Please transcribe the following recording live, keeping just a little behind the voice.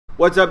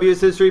What's up, U.S.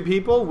 history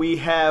people? We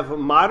have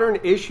modern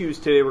issues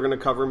today we're going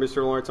to cover,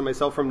 Mr. Lawrence and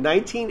myself, from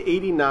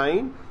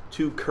 1989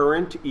 to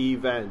current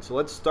events. So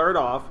let's start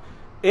off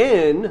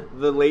in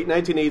the late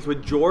 1980s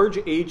with George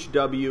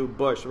H.W.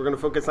 Bush. We're going to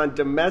focus on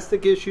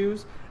domestic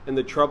issues and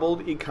the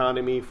troubled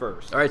economy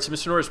first. All right, so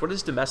Mr. Norris, what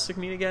does domestic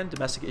mean again?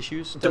 Domestic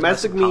issues?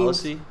 Domestic means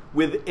policy?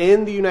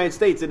 Within the United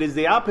States. It is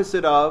the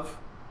opposite of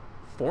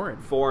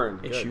foreign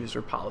issues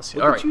or policy.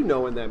 What did you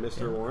know in that,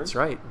 Mr. Lawrence? That's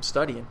right. I'm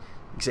studying.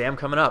 Exam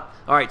coming up.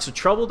 All right, so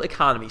troubled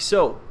economy.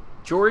 So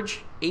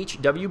George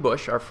H.W.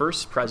 Bush, our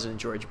first president,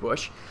 George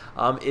Bush,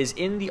 is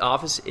in the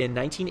office in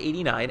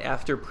 1989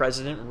 after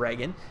President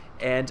Reagan.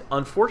 And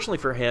unfortunately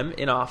for him,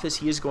 in office,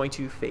 he is going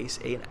to face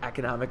an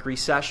economic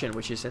recession,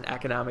 which is an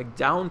economic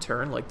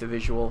downturn, like the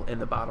visual in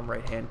the bottom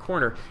right-hand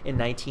corner, in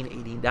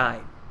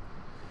 1989.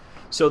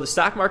 So the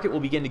stock market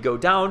will begin to go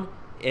down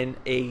in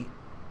a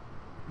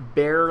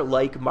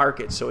bear-like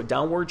market. So a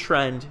downward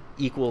trend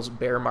equals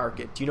bear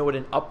market. Do you know what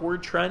an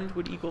upward trend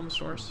would equal,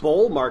 Mr. Norris?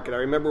 Bull market. I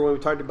remember when we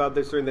talked about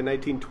this during the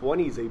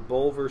 1920s, a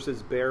bull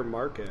versus bear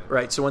market.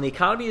 Right. So when the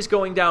economy is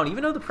going down,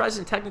 even though the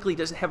president technically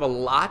doesn't have a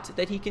lot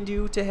that he can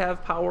do to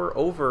have power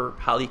over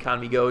how the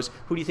economy goes,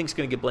 who do you think is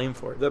going to get blamed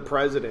for it? The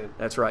president.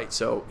 That's right.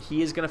 So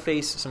he is going to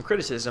face some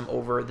criticism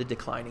over the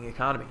declining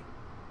economy.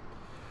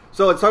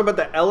 So let's talk about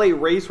the LA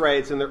race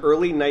riots in the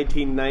early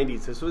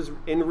 1990s. This was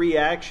in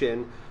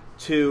reaction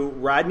to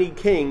Rodney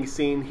King,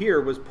 seen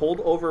here, was pulled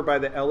over by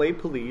the LA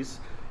police,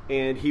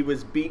 and he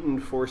was beaten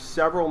for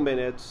several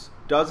minutes,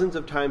 dozens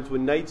of times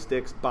with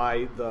nightsticks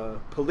by the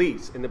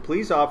police. And the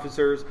police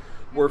officers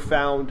were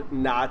found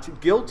not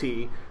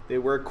guilty. They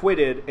were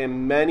acquitted,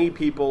 and many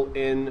people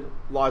in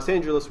Los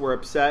Angeles were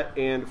upset,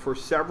 and for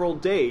several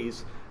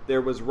days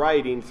there was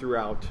rioting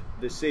throughout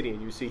the city.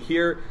 And you see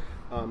here,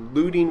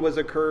 looting was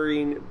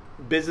occurring,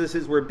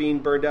 businesses were being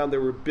burned down.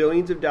 There were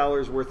billions of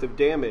dollars worth of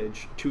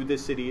damage to the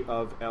city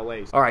of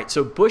LA. All right,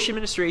 so Bush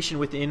administration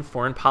within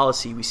foreign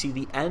policy. We see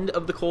the end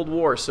of the Cold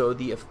War. So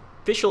the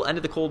official end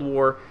of the Cold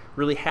War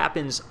really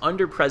happens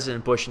under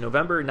President Bush. In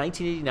November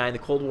 1989, the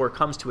Cold War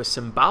comes to a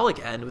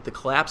symbolic end with the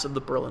collapse of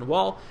the Berlin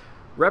Wall,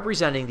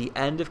 representing the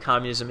end of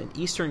communism in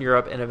Eastern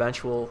Europe and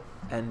eventual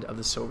end of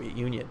the Soviet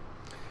Union.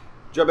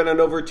 Jumping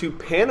on over to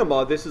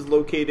Panama, this is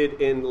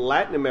located in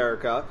Latin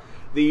America.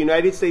 The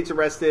United States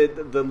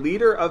arrested the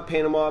leader of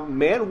Panama,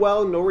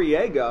 Manuel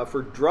Noriega,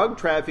 for drug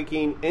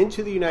trafficking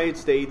into the United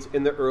States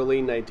in the early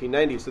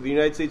 1990s. So the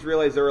United States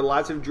realized there were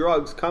lots of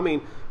drugs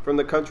coming from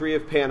the country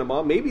of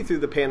Panama, maybe through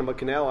the Panama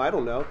Canal, I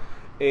don't know,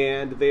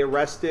 and they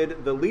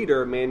arrested the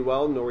leader,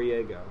 Manuel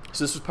Noriega.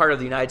 So this was part of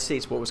the United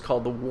States, what was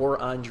called the War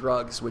on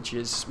Drugs, which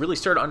is really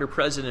started under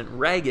President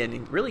Reagan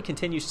and really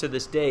continues to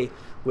this day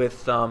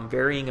with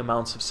varying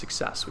amounts of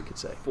success, we could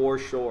say. For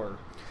sure.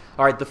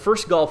 All right, the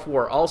first Gulf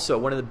War, also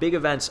one of the big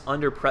events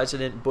under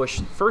President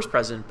Bush, first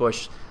President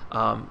Bush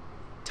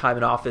time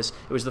in office.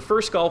 It was the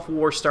first Gulf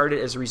War, started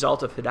as a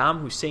result of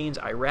Saddam Hussein's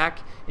Iraq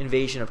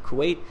invasion of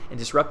Kuwait and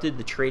disrupted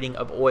the trading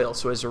of oil.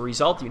 So as a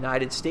result, the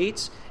United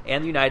States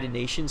and the United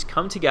Nations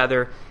come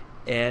together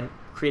and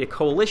create a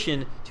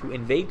coalition to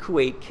invade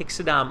Kuwait, kick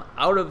Saddam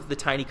out of the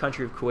tiny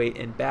country of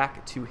Kuwait and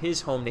back to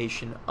his home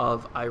nation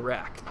of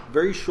Iraq.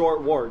 Very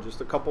short war, just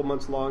a couple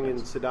months long, and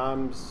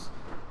Saddam's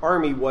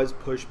army was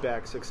pushed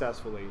back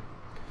successfully.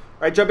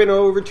 All right, jumping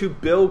over to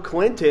Bill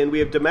Clinton, we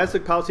have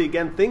domestic policy,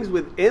 again, things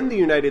within the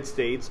United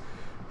States.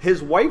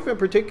 His wife in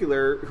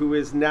particular, who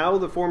is now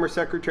the former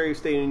Secretary of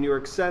State and New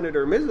York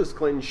Senator, Mrs.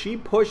 Clinton, she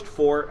pushed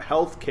for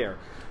health care.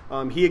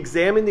 He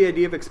examined the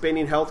idea of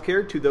expanding health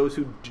care to those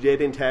who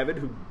didn't have it,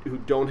 who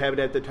don't have it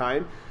at the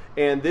time.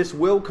 And this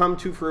will come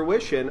to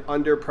fruition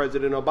under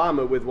President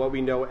Obama with what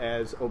we know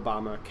as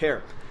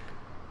Obamacare.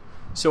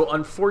 So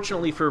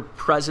unfortunately for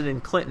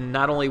President Clinton,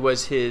 not only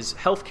was his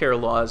health care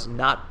laws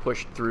not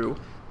pushed through,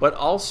 but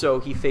also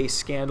he faced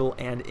scandal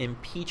and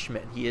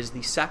impeachment. He is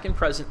the second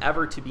president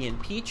ever to be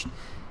impeached,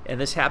 and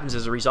this happens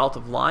as a result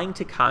of lying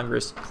to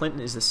Congress.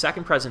 Clinton is the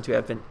second president to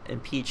have been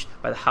impeached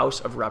by the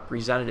House of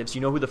Representatives.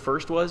 You know who the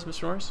first was,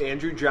 Mr. Norris?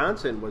 Andrew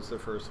Johnson was the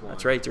first one.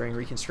 That's right, during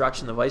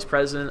Reconstruction, the vice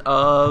president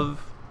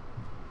of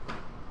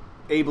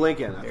Abe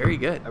Lincoln. Very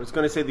good. I was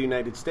going to say the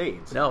United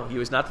States. No, he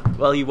was not.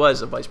 Well, he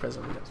was a vice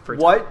president.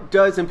 What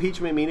does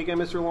impeachment mean again,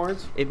 Mr.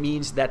 Lawrence? It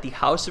means that the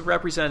House of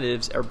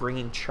Representatives are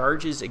bringing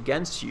charges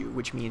against you,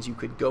 which means you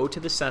could go to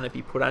the Senate,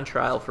 be put on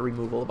trial for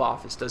removal of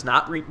office. Does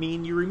not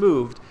mean you're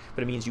removed,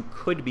 but it means you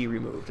could be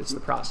removed. It's the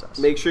process.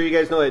 Make sure you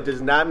guys know that it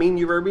does not mean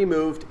you were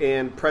removed,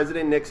 and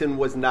President Nixon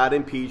was not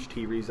impeached.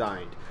 He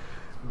resigned.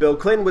 Bill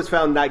Clinton was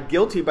found not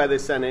guilty by the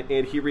Senate,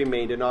 and he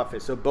remained in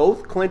office. So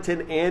both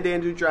Clinton and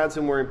Andrew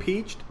Johnson were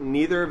impeached.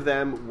 Neither of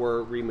them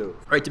were removed.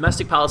 All right,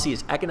 domestic policy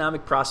is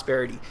economic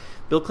prosperity.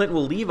 Bill Clinton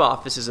will leave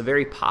office as a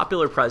very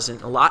popular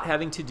president, a lot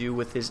having to do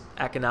with his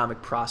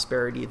economic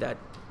prosperity that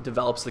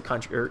develops the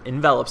country, or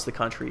envelops the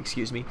country,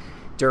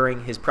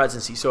 during his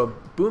presidency. So a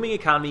booming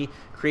economy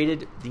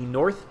created the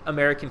North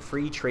American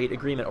Free Trade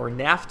Agreement, or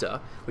NAFTA,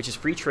 which is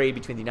free trade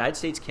between the United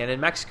States, Canada,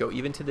 and Mexico.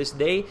 Even to this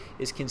day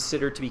is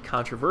considered to be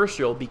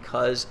controversial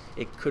because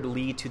it could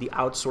lead to the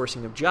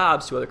outsourcing of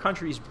jobs to other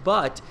countries,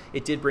 but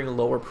it did bring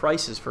lower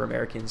prices for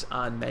Americans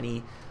on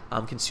many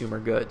consumer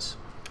goods.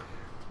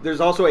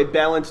 There's also a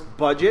balanced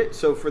budget.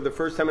 So for the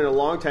first time in a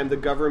long time, the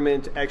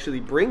government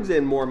actually brings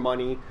in more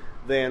money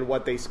than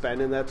what they spend,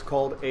 and that's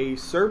called a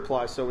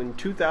surplus. So in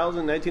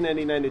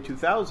 1999 to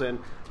 2000,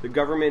 the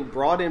government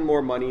brought in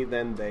more money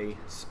than they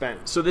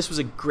spent. So this was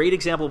a great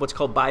example of what's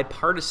called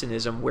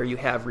bipartisanism, where you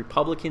have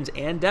Republicans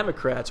and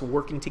Democrats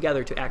working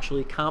together to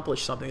actually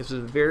accomplish something. This was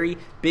a very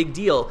big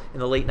deal in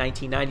the late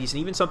 1990s, and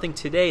even something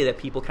today that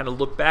people kind of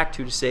look back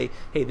to say,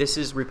 hey, this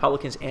is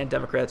Republicans and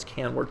Democrats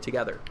can work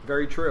together.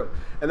 Very true.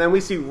 And then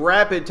we see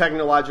rapid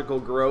technological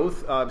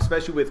growth,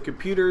 especially with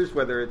computers,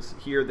 whether it's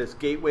here, this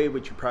Gateway,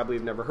 which you probably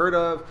have never heard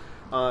of,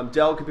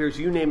 Dell computers,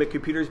 you name it.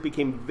 Computers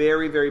became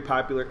very, very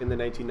popular in the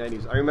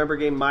 1990s. I remember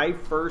getting my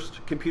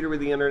first computer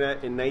with the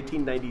internet in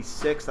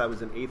 1996. I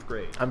was in 8th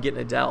grade. I'm getting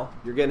a Dell.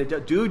 You're getting a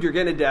Dell? Dude, you're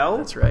getting a Dell?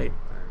 That's right.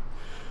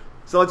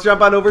 So let's jump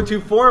on over to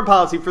foreign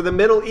policy for the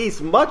Middle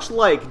East. Much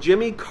like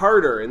Jimmy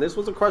Carter, and this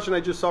was a question I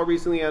just saw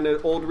recently on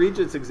an old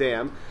Regents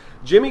exam,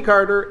 Jimmy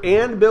Carter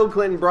and Bill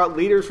Clinton brought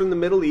leaders from the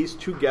Middle East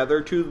together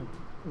to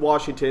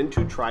Washington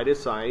to try to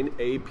sign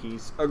a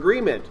peace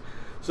agreement.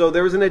 So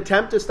there was an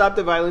attempt to stop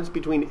the violence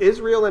between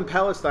Israel and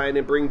Palestine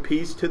and bring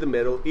peace to the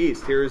Middle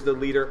East. Here is the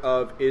leader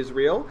of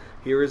Israel.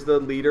 Here is the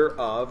leader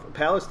of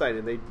Palestine.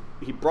 And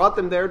he brought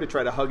them there to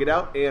try to hug it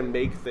out and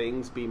make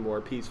things be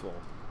more peaceful.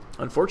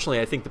 Unfortunately,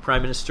 I think the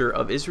Prime Minister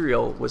of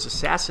Israel was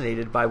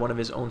assassinated by one of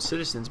his own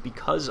citizens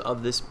because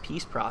of this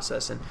peace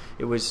process, and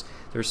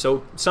there's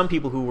some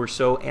people who were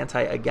so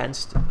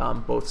against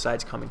both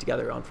sides coming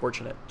together.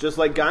 Unfortunate. Just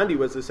like Gandhi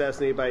was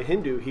assassinated by a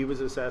Hindu, he was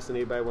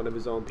assassinated by one of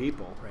his own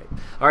people. Right.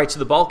 All right. So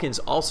the Balkans,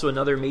 also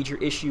another major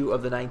issue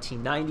of the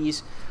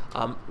 1990s.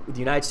 The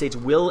United States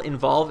will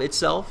involve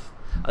itself.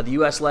 The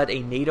U.S. led a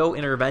NATO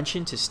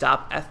intervention to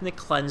stop ethnic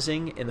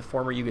cleansing in the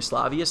former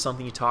Yugoslavia,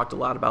 something you talked a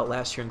lot about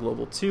last year in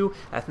Global 2.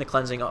 Ethnic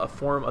cleansing, a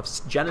form of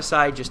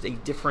genocide, just a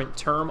different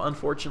term,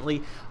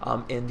 unfortunately,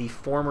 in the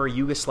former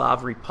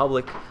Yugoslav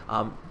Republic,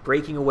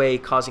 breaking away,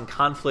 causing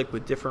conflict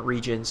with different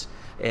regions,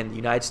 and the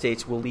United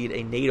States will lead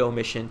a NATO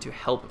mission to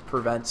help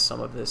prevent some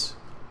of this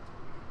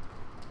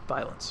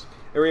violence.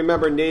 And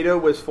remember, NATO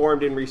was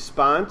formed in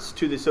response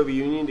to the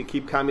Soviet Union to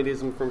keep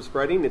communism from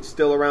spreading. It's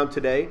still around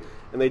today,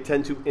 and they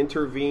tend to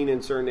intervene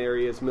in certain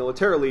areas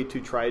militarily to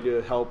try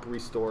to help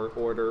restore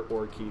order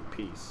or keep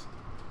peace.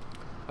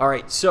 All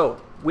right, so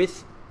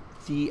with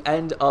the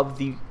end of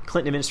the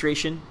Clinton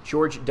administration,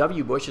 George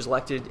W. Bush is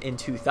elected in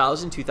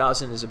 2000.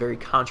 2000 is a very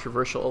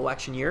controversial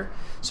election year.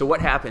 So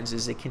what happens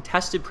is a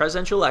contested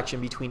presidential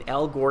election between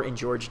Al Gore and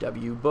George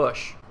W.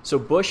 Bush. So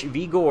Bush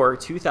v. Gore,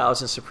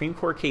 2000, Supreme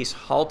Court case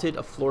halted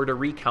a Florida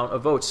recount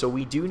of votes. So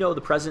we do know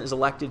the president is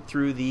elected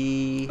through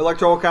the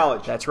Electoral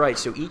College. That's right.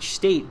 So each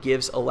state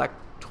gives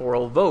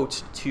electoral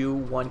votes to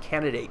one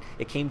candidate.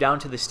 It came down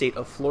to the state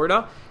of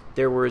Florida.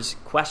 There was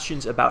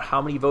questions about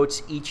how many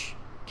votes each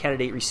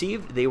candidate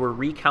received. They were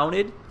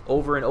recounted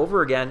over and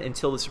over again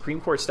until the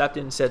Supreme Court stepped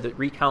in and said that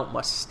recount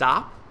must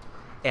stop.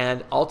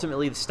 And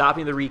ultimately,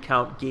 stopping the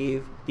recount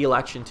gave the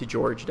election to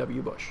George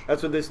W. Bush.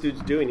 That's what this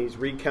dude's doing. He's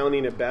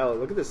recounting a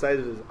ballot. Look at the size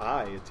of his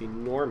eye. It's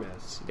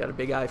enormous. He's got a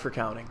big eye for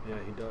counting. Yeah,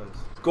 he does.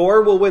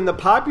 Gore will win the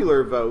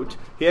popular vote.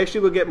 He actually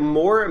will get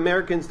more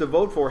Americans to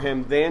vote for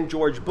him than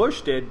George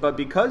Bush did. But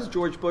because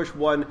George Bush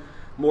won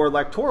more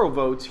electoral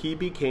votes, he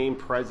became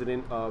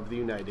president of the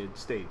United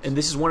States. And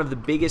this is one of the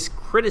biggest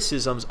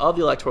criticisms of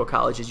the Electoral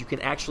College is you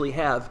can actually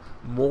have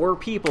more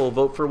people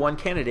vote for one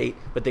candidate,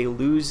 but they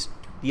lose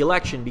the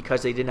election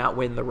because they did not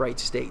win the right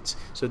states.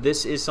 So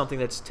this is something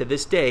that's, to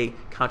this day,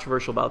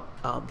 controversial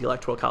about the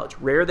Electoral College.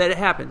 Rare that it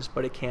happens,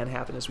 but it can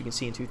happen, as we can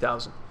see in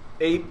 2000.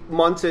 8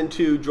 months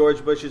into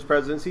George Bush's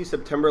presidency,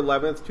 September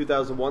 11th,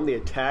 2001, the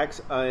attacks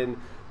in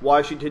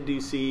Washington,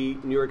 D.C.,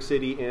 New York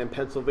City, and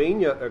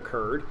Pennsylvania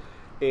occurred.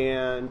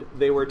 And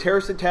they were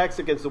terrorist attacks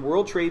against the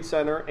World Trade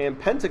Center and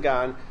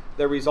Pentagon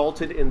that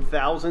resulted in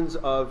thousands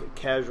of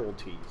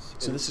casualties.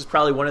 So this is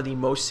probably one of the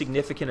most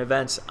significant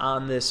events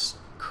on this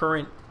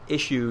current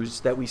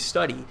issues that we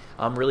study,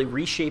 really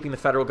reshaping the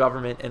federal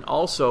government and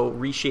also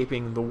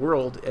reshaping the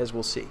world, as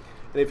we'll see.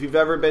 And if you've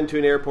ever been to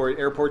an airport,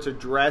 airports are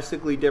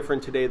drastically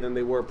different today than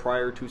they were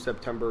prior to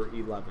September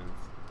 11th.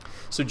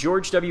 So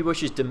George W.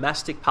 Bush's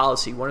domestic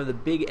policy, one of the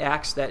big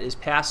acts that is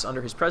passed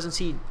under his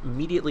presidency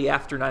immediately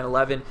after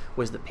 9/11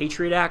 was the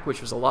Patriot Act, which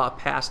was a law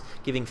passed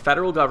giving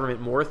federal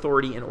government more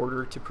authority in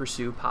order to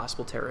pursue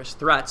possible terrorist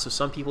threats. So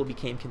some people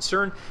became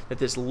concerned that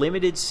this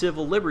limited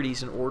civil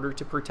liberties in order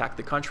to protect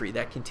the country.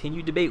 That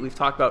continued debate we've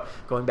talked about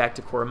going back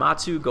to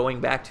Korematsu,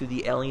 going back to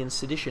the Alien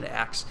Sedition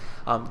Acts.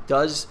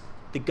 Does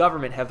the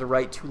government have the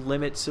right to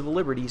limit civil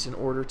liberties in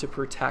order to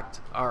protect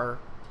our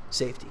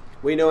safety?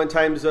 We know in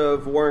times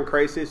of war and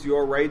crisis,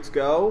 your rights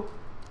go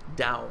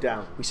down.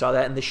 Down. We saw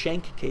that in the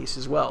Schenck case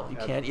as well. You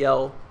can't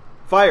yell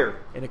Fire.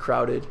 In a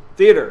crowded.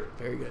 Theater.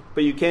 Very good.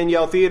 But you can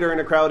yell theater in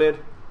a crowded.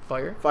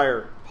 Fire.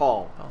 Fire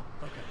hall. Oh,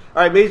 okay.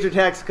 All right, major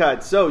tax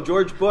cuts. So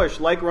George Bush,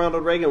 like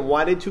Ronald Reagan,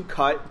 wanted to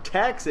cut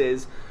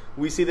taxes.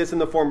 We see this in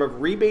the form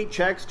of rebate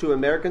checks to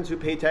Americans who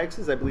pay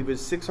taxes. I believe it was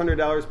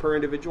 $600 per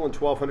individual and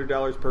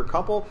 $1,200 per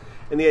couple.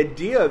 And the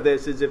idea of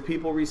this is if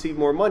people receive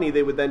more money,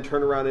 they would then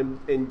turn around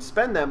and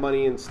spend that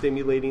money in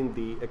stimulating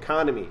the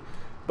economy.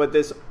 But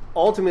this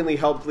ultimately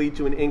helped lead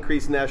to an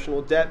increased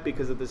national debt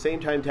because at the same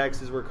time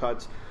taxes were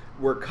cut,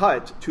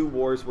 two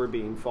wars were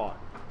being fought.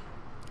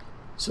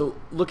 So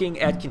looking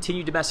at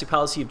continued domestic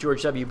policy of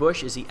George W.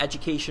 Bush is the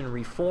education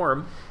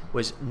reform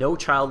was no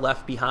child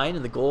left behind,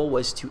 and the goal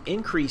was to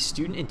increase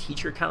student and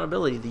teacher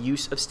accountability, the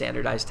use of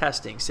standardized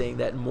testing, saying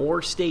that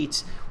more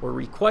states were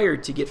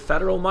required to get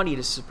federal money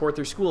to support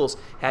their schools,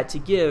 had to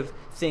give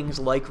things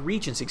like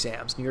Regents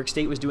exams. New York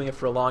State was doing it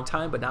for a long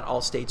time, but not all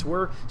states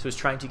were, so it was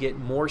trying to get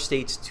more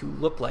states to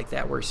look like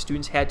that, where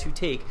students had to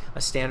take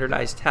a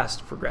standardized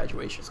test for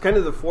graduation. It's kind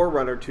of the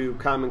forerunner to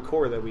Common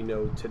Core that we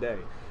know today.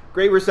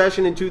 Great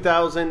Recession in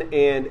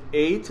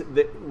 2008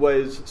 that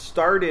was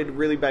started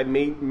really by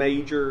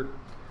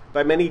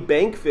many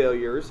bank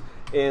failures,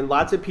 and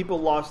lots of people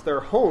lost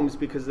their homes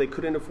because they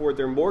couldn't afford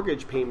their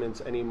mortgage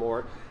payments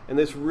anymore, and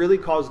this really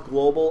caused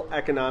global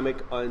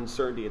economic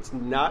uncertainty. It's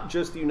not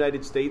just the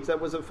United States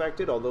that was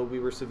affected, although we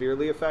were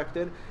severely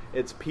affected.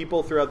 It's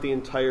people throughout the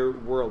entire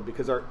world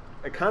because our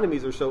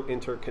economies are so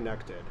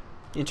interconnected.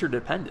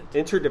 Interdependent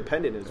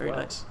as Very well.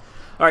 Nice.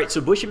 All right,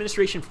 so Bush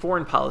administration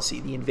foreign policy,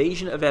 the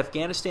invasion of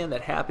Afghanistan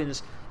that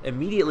happens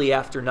immediately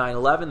after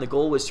 9/11. The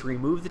goal was to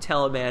remove the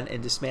Taliban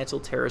and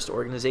dismantle terrorist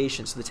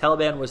organizations. So the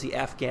Taliban was the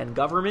Afghan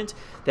government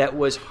that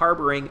was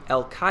harboring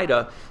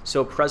Al-Qaeda.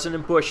 So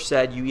President Bush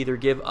said, you either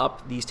give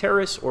up these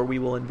terrorists or we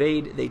will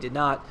invade. They did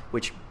not,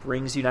 which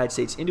brings the United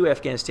States into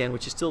Afghanistan,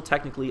 which is still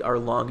technically our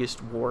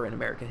longest war in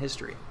American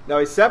history. Now,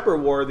 a separate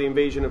war, the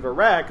invasion of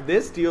Iraq,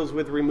 this deals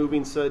with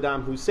removing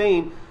Saddam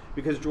Hussein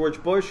because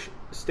George Bush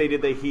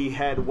stated that he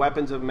had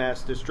weapons of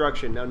mass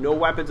destruction. Now, no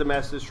weapons of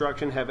mass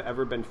destruction have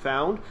ever been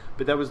found,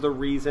 but that was the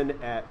reason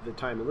at the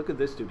time. And look at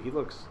this dude.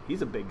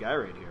 He's a big guy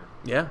right here.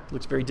 Yeah,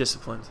 looks very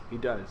disciplined. He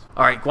does.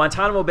 All right,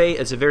 Guantanamo Bay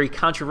is a very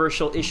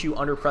controversial issue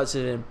under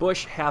President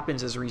Bush.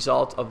 Happens as a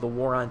result of the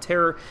War on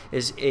Terror.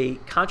 Is a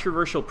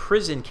controversial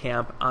prison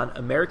camp on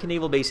American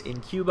naval base in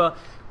Cuba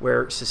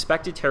where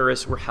suspected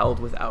terrorists were held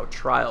without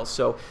trial.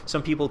 So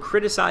some people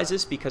criticize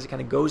this because it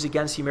kind of goes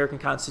against the American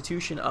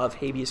Constitution of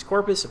habeas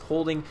corpus, of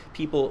holding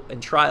people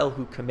in trial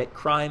who commit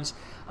crimes.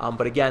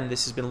 But again,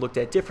 this has been looked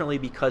at differently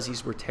because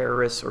these were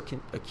terrorists or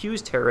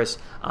accused terrorists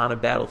on a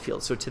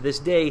battlefield. So to this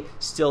day,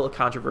 still a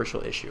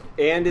controversial issue.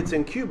 And it's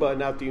in Cuba,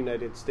 not the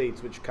United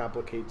States, which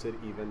complicates it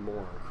even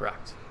more.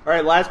 Correct. All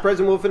right, last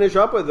president we'll finish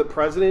up with, the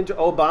President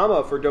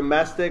Obama for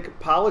domestic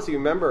policy.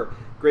 Remember,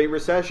 Great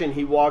Recession,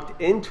 he walked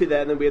into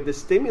that, and then we had the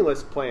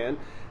stimulus plan,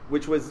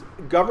 which was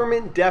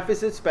government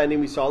deficit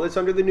spending. We saw this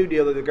under the New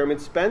Deal, that the government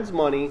spends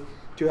money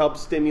to help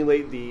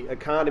stimulate the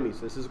economy.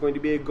 So this is going to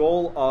be a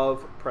goal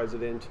of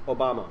President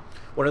Obama.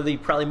 One of the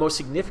probably most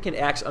significant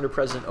acts under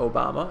President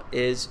Obama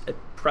is a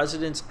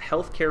President's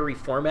Health Care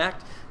Reform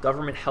Act,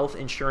 government health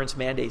insurance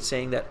mandate,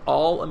 saying that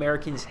all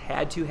Americans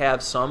had to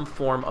have some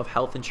form of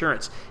health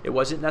insurance. It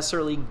wasn't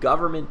necessarily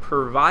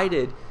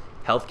government-provided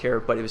health care,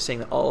 but it was saying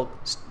that all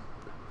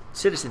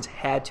citizens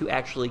had to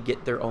actually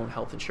get their own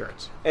health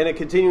insurance. And a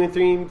continuing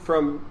theme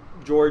from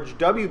George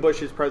W.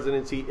 Bush's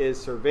presidency is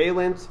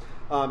surveillance.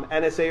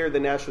 NSA, or the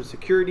National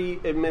Security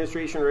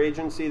Administration or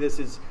agency,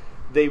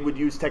 they would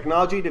use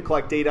technology to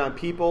collect data on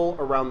people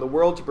around the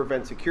world to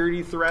prevent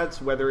security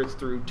threats, whether it's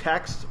through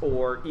text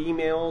or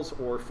emails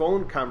or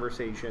phone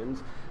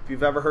conversations. If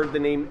you've ever heard the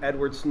name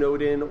Edward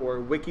Snowden or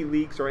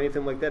WikiLeaks or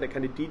anything like that, it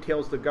kind of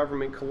details the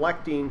government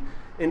collecting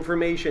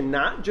information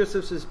not just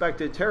of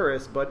suspected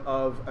terrorists, but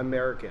of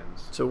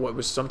Americans. So what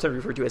was sometimes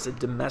referred to as a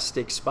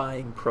domestic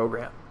spying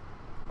program.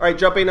 All right,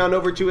 jumping on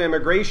over to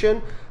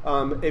immigration.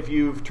 If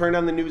you've turned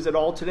on the news at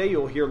all today,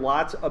 you'll hear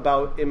lots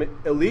about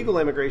illegal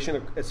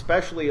immigration,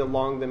 especially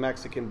along the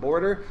Mexican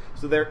border.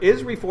 So there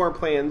is reform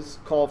plans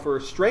call for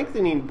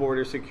strengthening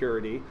border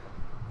security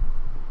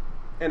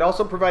and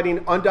also providing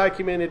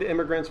undocumented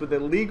immigrants with a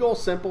legal,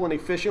 simple, and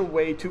efficient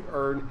way to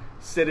earn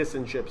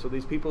citizenship. So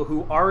these people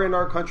who are in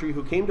our country,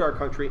 who came to our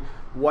country,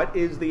 what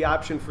is the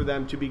option for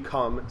them to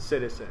become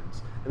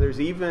citizens? And there's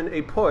even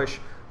a push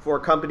for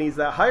companies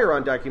that hire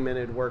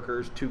undocumented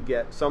workers to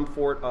get some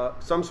sort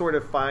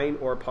of fine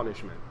or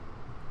punishment.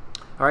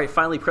 All right,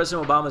 finally,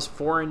 President Obama's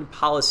foreign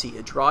policy,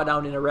 a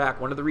drawdown in Iraq.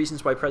 One of the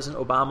reasons why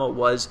President Obama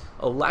was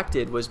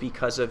elected was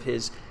because of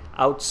his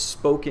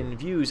outspoken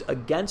views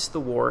against the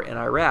war in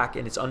Iraq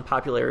and its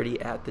unpopularity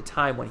at the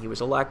time when he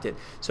was elected.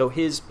 So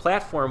his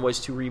platform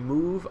was to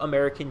remove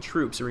American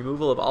troops, the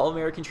removal of all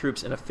American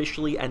troops, and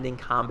officially ending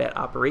combat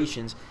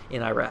operations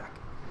in Iraq.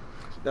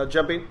 Now,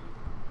 jumping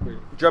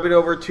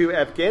over to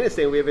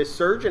Afghanistan, we have a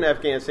surge in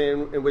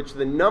Afghanistan in which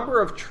the number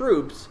of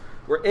troops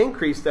were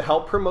increased to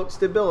help promote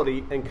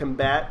stability and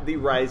combat the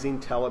rising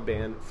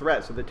Taliban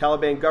threat. So the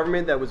Taliban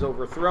government that was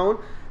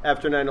overthrown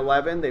after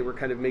 9/11, they were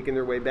kind of making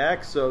their way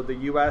back. So the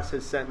U.S.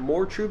 has sent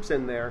more troops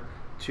in there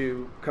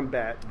to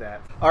combat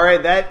that. All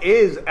right, that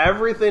is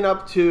everything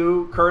up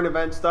to current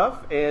event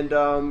stuff, and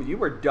you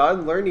were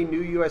done learning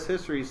new U.S.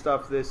 history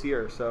stuff this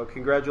year. So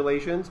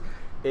congratulations.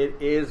 It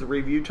is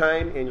review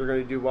time, and you're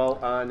going to do well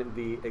on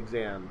the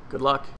exam. Good luck.